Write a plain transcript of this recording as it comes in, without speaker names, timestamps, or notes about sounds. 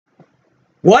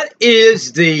What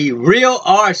is the real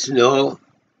arsenal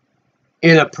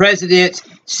in a president's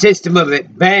system of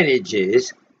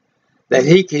advantages that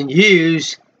he can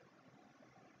use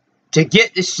to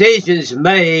get decisions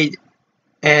made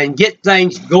and get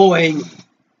things going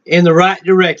in the right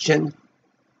direction,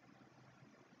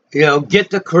 get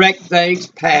the correct things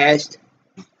passed,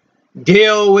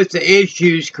 deal with the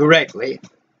issues correctly,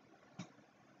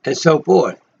 and so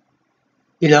forth?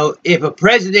 If a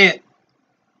president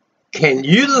can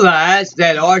utilize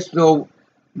that arsenal,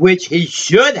 which he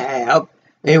should have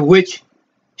and which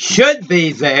should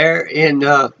be there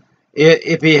if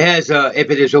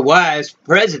it is a wise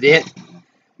president,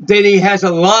 then he has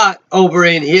a lot over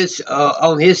in his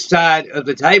on his side of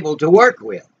the table to work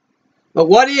with. But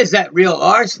what is that real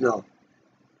arsenal?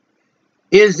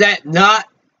 Is that not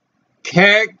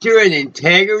character and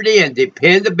integrity and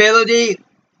dependability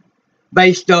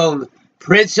based on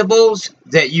principles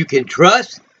that you can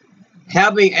trust?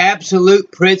 Having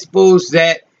absolute principles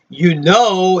that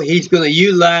he's going to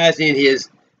utilize in his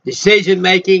decision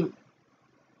making,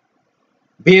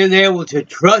 being able to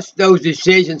trust those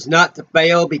decisions not to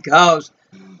fail because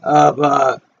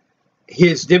of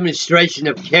his demonstration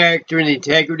of character and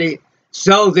integrity,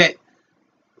 so that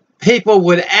people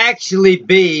would actually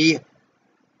be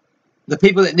the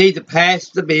people that need to pass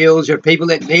the bills, or people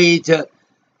that need to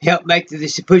help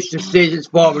push decisions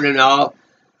forward and all,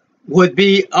 would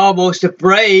be almost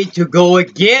afraid to go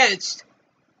against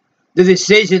the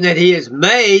decision that he has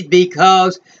made,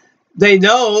 because they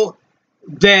know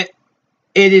that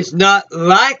it is not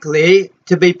likely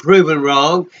to be proven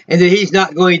wrong, and that he's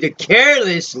not going to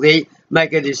carelessly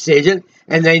make a decision,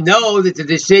 and they know that the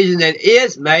decision that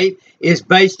is made is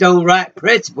based on right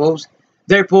principles.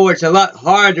 Therefore, it's a lot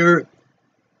harder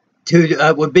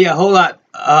would be a whole lot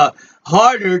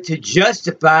harder to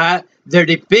justify their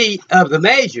defeat of the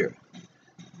measure.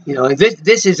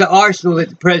 This is the arsenal that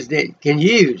the president can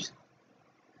use.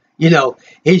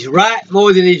 He's right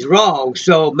more than he's wrong,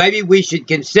 so maybe we should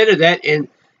consider that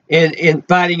in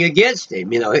fighting against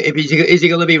him. Is he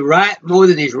going to be right more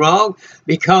than he's wrong?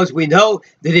 Because we know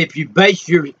that if you base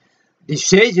your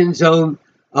decisions on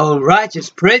righteous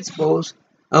principles,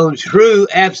 on true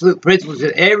absolute principles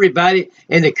that everybody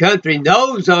in the country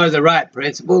knows are the right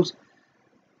principles,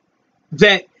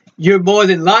 that you're more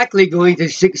than likely going to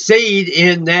succeed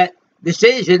in that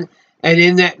decision and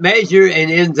in that measure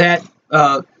and in that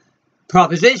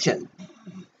proposition.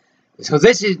 So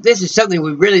this is something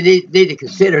we really need to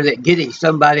consider, that getting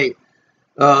somebody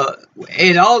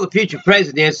and all the future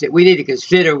presidents, that we need to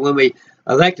consider when we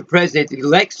elect a president, to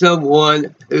elect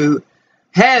someone who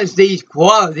has these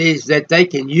qualities that they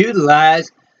can utilize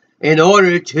in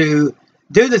order to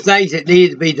do the things that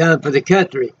need to be done for the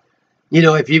country.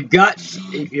 If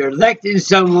you're electing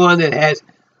someone that has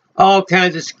all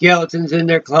kinds of skeletons in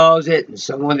their closet, and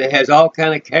someone that has all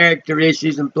kind of character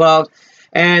issues and flaws,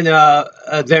 and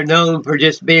they're known for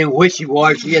just being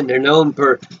wishy-washy, and they're known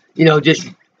for, just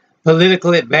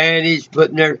political advantage,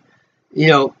 putting their,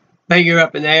 finger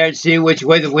up in the air and seeing which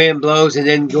way the wind blows, and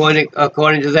then going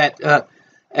according to that,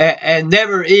 and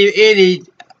never any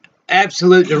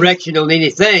absolute direction on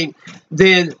anything,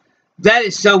 then that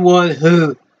is someone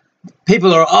who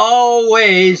people are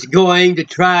always going to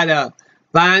try to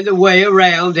find a way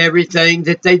around everything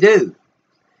that they do.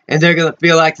 And they're going to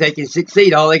feel like they can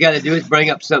succeed. All they got to do is bring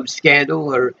up some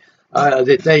scandal or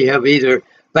that they have either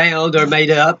found or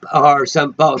made up, or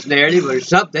some false narrative or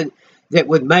something that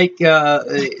would make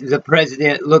the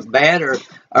president look bad,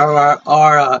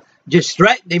 or just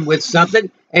threaten him with something.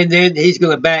 And then he's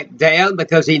going to back down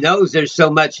because he knows there's so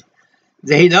much.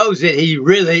 He knows that he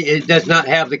really does not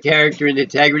have the character and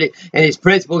integrity, and his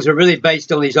principles are really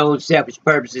based on his own selfish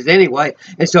purposes anyway.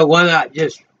 And so why not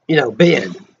just,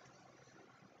 bend?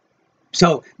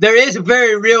 So there is a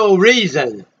very real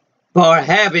reason for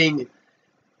having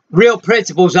real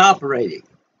principles operating,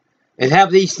 and have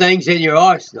these things in your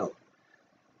arsenal.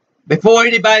 Before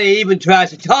anybody even tries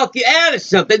to talk you out of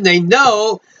something, they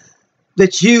know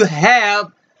that you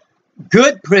have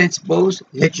good principles,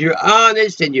 that you're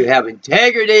honest and you have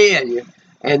integrity,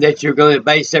 and that you're going to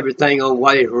base everything on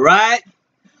what is right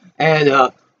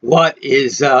and what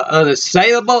is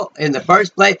unassailable in the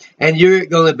first place, and you're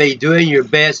going to be doing your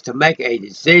best to make a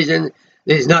decision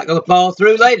that is not going to fall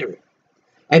through later.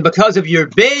 And because of your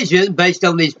vision based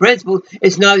on these principles,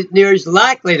 it's not near as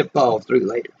likely to fall through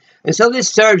later. And so this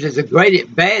serves as a great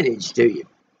advantage to you.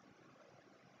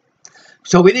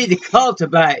 So we need to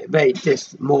cultivate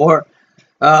this more,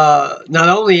 not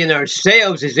only in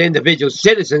ourselves as individual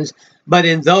citizens, but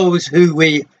in those who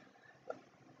we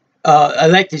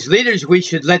elect as leaders. We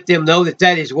should let them know that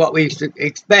that is what we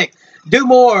expect. Do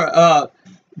more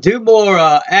do more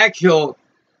actual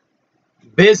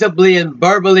visibly and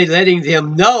verbally letting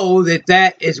them know that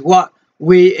that is what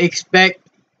we expect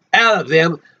out of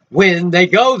them when they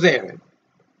go there.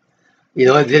 You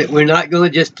know, that we're not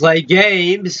going to just play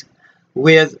games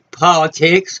with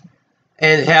politics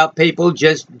and have people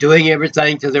just doing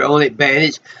everything to their own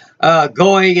advantage,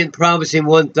 going and promising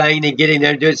one thing and getting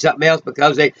there and doing something else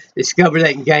because they discover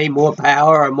they can gain more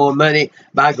power or more money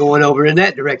by going over in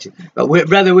that direction. But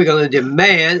rather, we're going to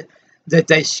demand that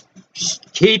they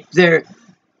keep their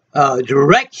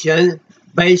direction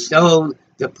based on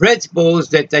the principles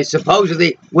that they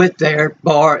supposedly went there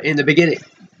for in the beginning.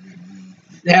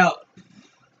 Now,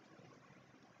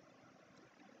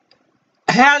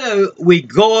 how do we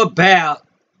go about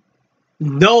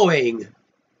knowing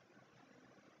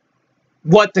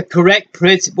what the correct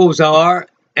principles are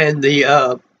and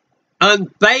the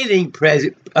unfailing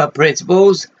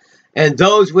principles, and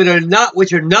those which are not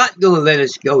going to let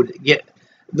us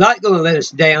not going to let us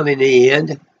down in the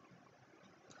end?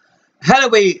 How do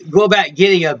we go about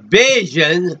getting a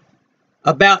vision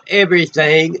about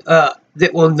everything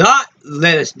that will not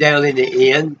let us down in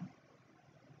the end?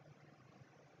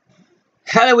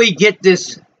 How do we get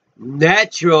this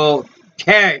natural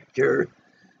character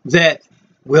that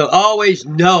will always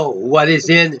know what is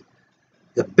in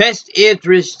the best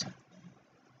interest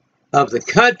of the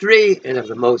country and of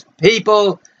the most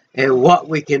people, and what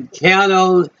we can count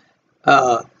on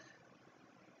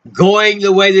going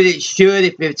the way that it should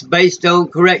if it's based on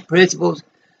correct principles,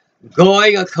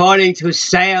 going according to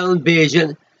sound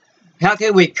vision? How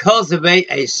can we cultivate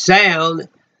a sound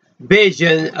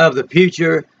vision of the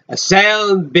future, a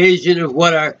sound vision of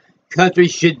what our country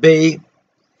should be,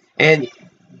 and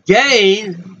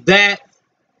gain that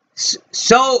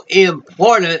so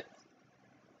important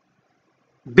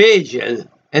vision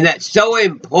and that so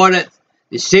important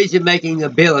decision-making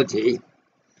ability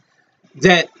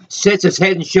that sets us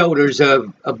head and shoulders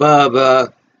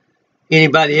above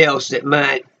anybody else that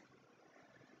might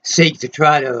seek to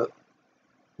try to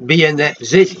be in that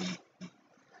position?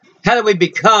 How do we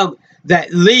become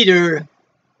that leader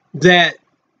that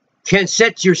can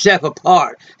set yourself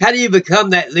apart? How do you become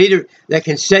that leader that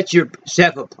can set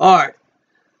yourself apart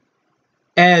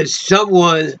as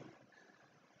someone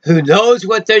who knows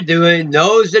what they're doing,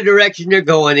 knows the direction they're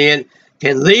going in,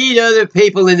 can lead other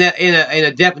people in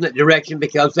a definite direction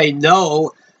because they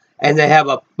know and they have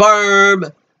a firm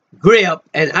grip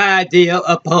and idea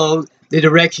upon the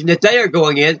direction that they are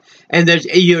going in, and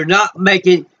you're not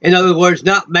making, in other words,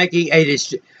 not making a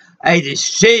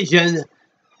decision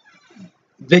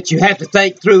that you have to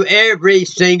think through every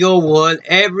single one,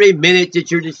 every minute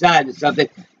that you're deciding something.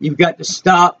 You've got to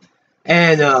stop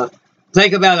and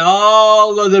think about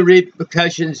all of the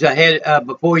repercussions ahead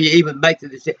before you even make the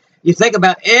decision. You think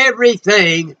about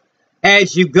everything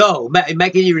as you go,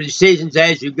 making your decisions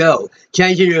as you go,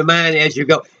 changing your mind as you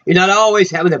go. You're not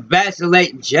always having to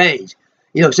vacillate and change.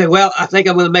 You know, say, well, I think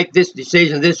I'm going to make this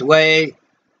decision this way.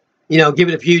 You know, give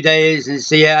it a few days and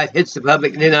see how it hits the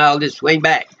public, and then I'll just swing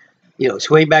back. You know,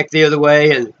 swing back the other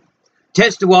way and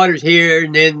test the waters here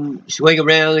and then swing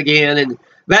around again and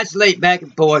vacillate back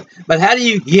and forth. But how do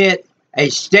you get a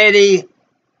steady,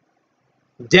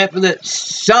 definite,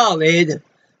 solid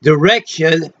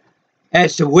direction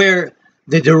as to where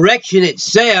the direction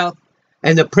itself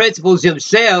and the principles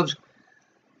themselves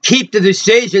keep the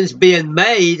decisions being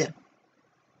made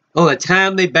on a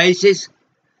timely basis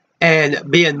and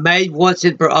being made once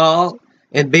and for all,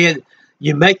 and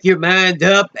you make your mind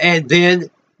up and then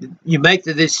you make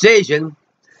the decision,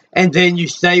 and then you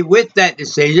stay with that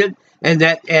decision and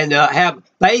have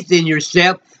faith in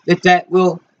yourself that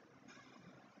will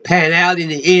pan out in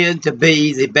the end to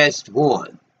be the best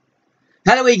one.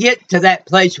 How do we get to that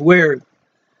place where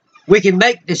we can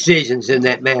make decisions in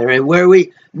that manner and where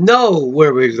we know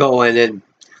where we're going?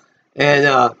 And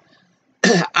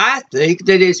I think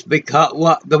that it's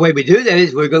because the way we do that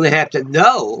is we're going to have to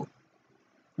know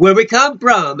where we come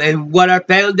from and what our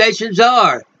foundations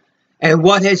are and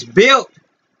what has built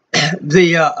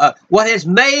what has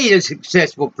made a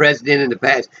successful president in the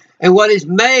past and what has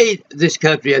made this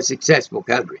country a successful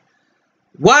country.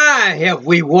 Why have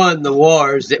we won the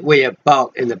wars that we have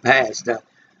fought in the past?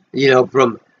 You know,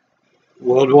 from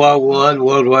World War I,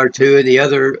 World War II, and the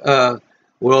other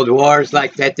world wars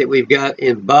like that we've got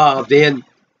involved in.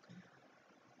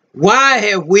 Why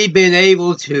have we been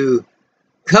able to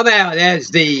come out as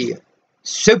the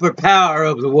superpower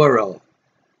of the world?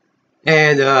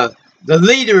 And the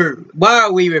leader, why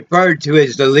are we referred to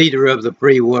as the leader of the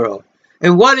free world?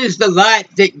 And what is the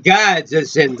light that guides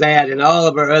us in that and all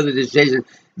of our other decisions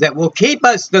that will keep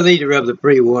us the leader of the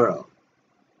free world?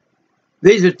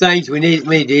 These are things we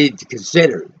need to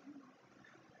consider.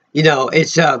 You know,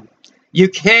 it's you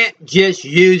can't just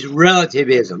use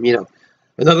relativism. You know,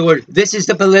 in other words, this is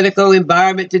the political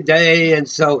environment today, and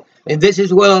this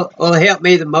is what will help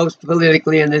me the most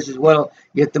politically, and this is what will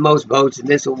get the most votes, and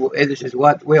this is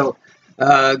what will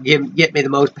get me the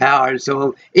most power, and so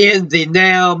on in the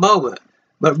now moment.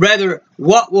 But rather,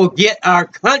 what will get our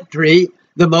country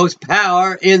the most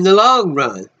power in the long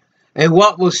run, and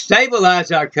what will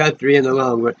stabilize our country in the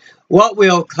long run, what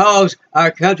will cause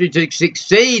our country to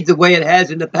succeed the way it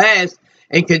has in the past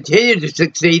and continue to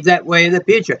succeed that way in the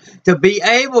future, to be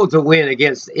able to win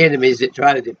against enemies that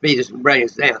try to defeat us and bring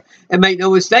us down. And make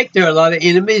no mistake, there are a lot of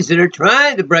enemies that are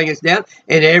trying to bring us down,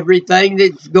 and everything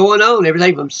that's going on,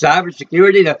 everything from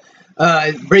cybersecurity to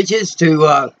breaches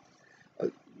to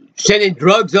sending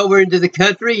drugs over into the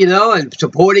country, you know, and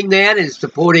supporting that, and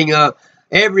supporting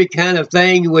every kind of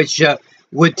thing which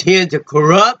would tend to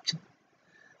corrupt,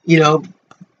 you know,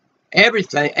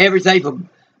 everything from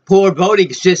poor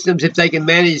voting systems, if they can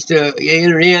manage to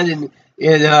enter in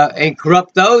and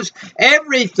corrupt those.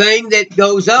 Everything that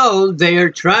goes on, they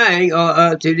are trying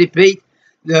to defeat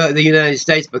the United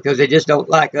States, because they just don't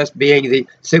like us being the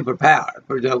superpower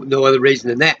for no other reason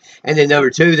than that. And then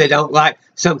number two,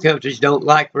 some countries don't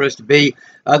like for us to be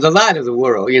the light of the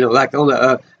world, you know, like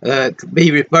on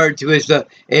be referred to as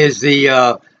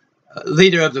the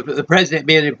leader of the president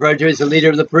being referred to as the leader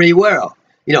of the free world.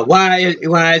 You know, why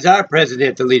is our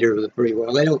president the leader of the free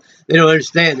world? They don't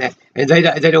understand that, and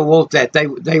they don't want that.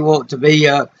 They want to be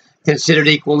considered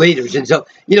equal leaders, and so,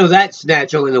 you know, that's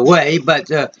natural in a way, but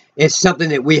it's something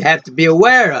that we have to be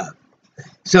aware of.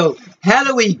 So how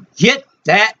do we get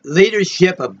that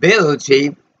leadership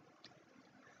ability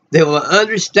that will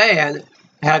understand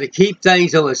how to keep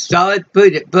things on a solid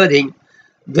footing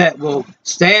that will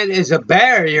stand as a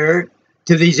barrier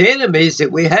to these enemies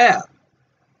that we have?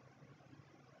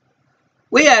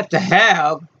 We have to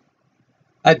have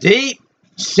a deep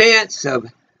sixth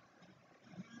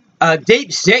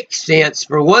sense,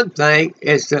 for one thing,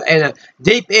 and a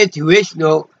deep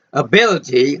intuitional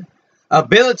ability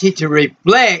to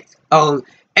reflect on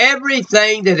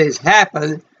everything that has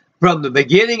happened from the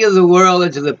beginning of the world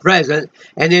into the present,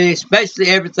 and then especially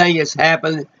everything that's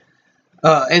happened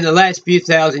in the last few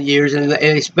thousand years, and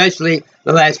especially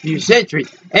the last few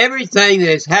centuries. Everything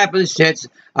that has happened since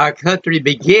our country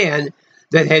began,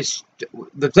 that has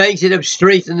the things that have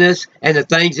strengthened us and the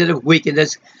things that have weakened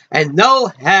us, and know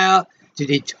how to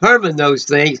determine those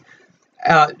things,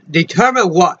 determine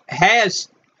what has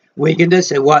weakened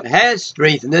us and what has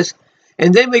strengthened us,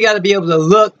 and then we got to be able to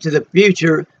look to the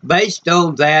future based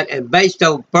on that, and based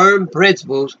on firm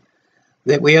principles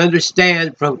that we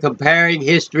understand from comparing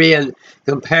history and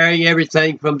comparing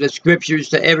everything from the scriptures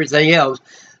to everything else,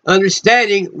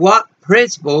 understanding what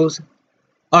principles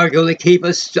are going to keep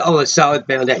us on a solid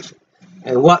foundation,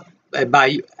 and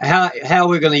how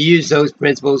we're going to use those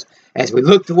principles as we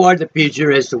look toward the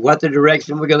future as to what the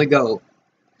direction we're going to go.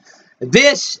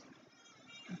 This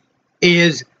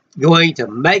is going to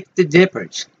make the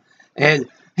difference. And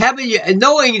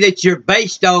knowing that you're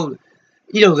based on,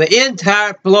 you know, the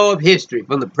entire flow of history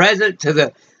from the present to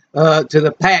the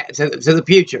past, to the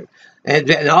future,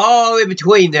 and all in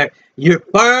between there, you're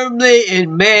firmly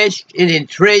enmeshed and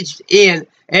entrenched in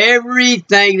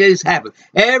everything that has happened.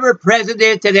 Every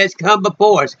president that has come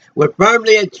before us, we're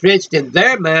firmly entrenched in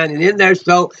their mind and in their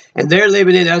soul, and they're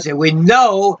living in us, and we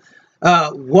know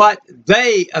what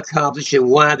they accomplished and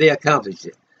why they accomplished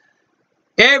it.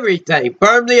 Everything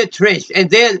firmly entrenched, and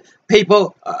then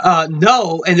people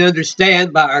know and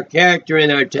understand by our character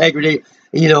and our integrity,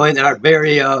 you know, and our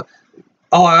very aura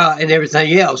and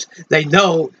everything else. They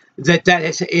know that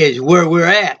is where we're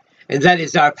at, and that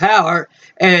is our power.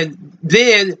 And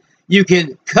then you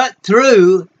can cut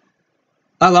through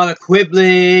a lot of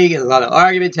quibbling and a lot of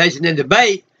argumentation and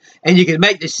debate, and you can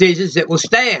make decisions that will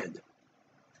stand.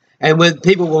 And when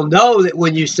people will know that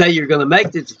when you say you're going to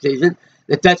make this decision,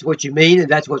 that's what you mean, and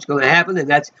that's what's going to happen, and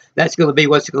that's going to be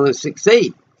what's going to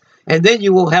succeed. And then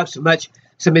you won't have so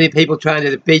many people trying to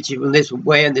defeat you in this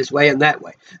way and this way and that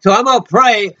way. So I'm going to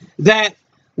pray that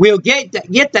we'll get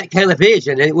that kind of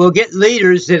vision, and we'll get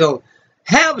leaders that'll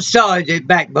have solid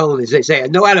backbone, as they say,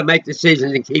 and know how to make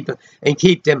decisions and keep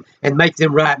them and make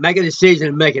them right. Make a decision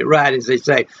and make it right, as they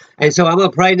say. And so I'm going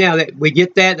to pray now that we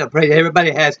get that, and I pray that everybody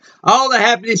has all the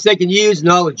happiness they can use and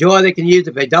all the joy they can use.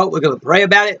 If they don't, we're going to pray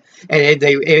about it. And if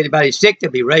anybody's sick, they'll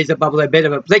be raised up off their bed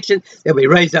of affliction. They'll be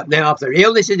raised up now off their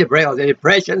illnesses. They'll pray off their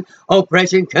depression,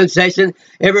 oppression, concession,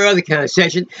 every other kind of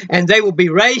session. And they will be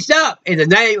raised up in the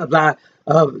name of our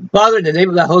Father, in the name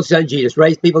of thy Holy Son, Jesus,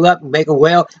 raise people up and make them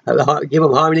well, give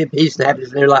them harmony and peace and happiness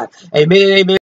in their life. Amen and amen.